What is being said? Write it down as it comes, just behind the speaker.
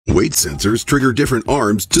Weight sensors trigger different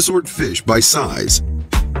arms to sort fish by size.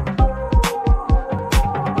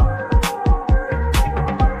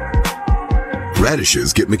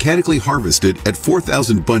 Radishes get mechanically harvested at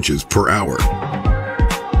 4,000 bunches per hour.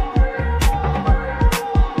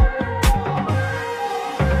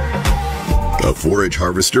 A forage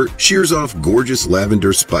harvester shears off gorgeous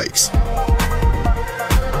lavender spikes.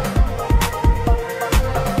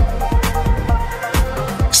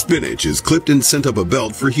 Spinach is clipped and sent up a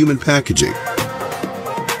belt for human packaging.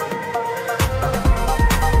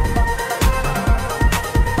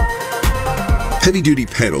 Heavy-duty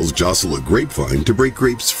panels jostle a grapevine to break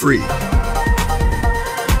grapes free.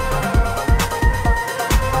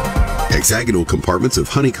 Hexagonal compartments of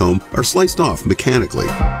honeycomb are sliced off mechanically.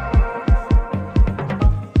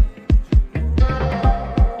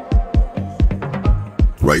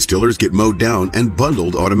 Rice tillers get mowed down and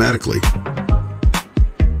bundled automatically.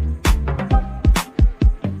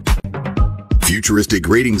 Futuristic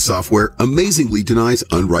grading software amazingly denies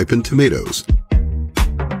unripened tomatoes.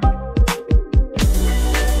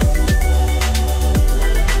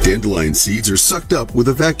 Dandelion seeds are sucked up with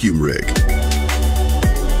a vacuum rig.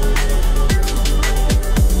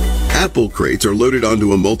 Apple crates are loaded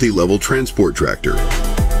onto a multi-level transport tractor.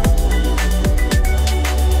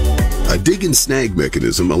 A dig and snag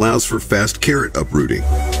mechanism allows for fast carrot uprooting.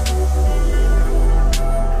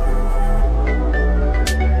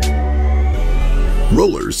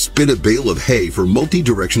 Rollers spin a bale of hay for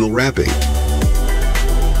multi-directional wrapping.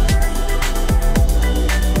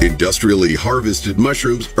 Industrially harvested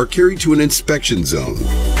mushrooms are carried to an inspection zone.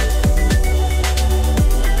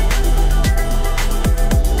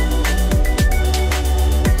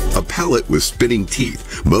 A pallet with spinning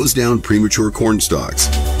teeth mows down premature corn stalks.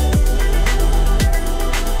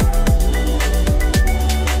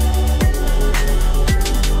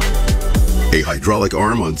 A hydraulic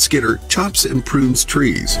arm on skidder chops and prunes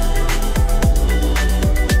trees.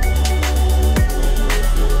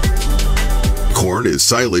 Corn is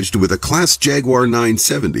silaged with a Class Jaguar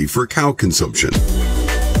 970 for cow consumption.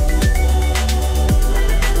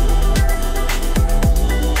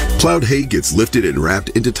 Plowed hay gets lifted and wrapped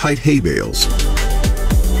into tight hay bales.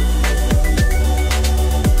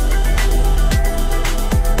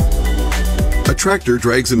 A tractor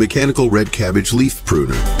drags a mechanical red cabbage leaf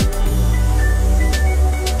pruner.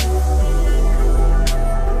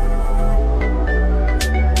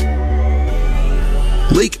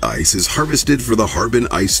 Lake ice is harvested for the Harbin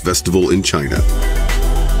Ice Festival in China.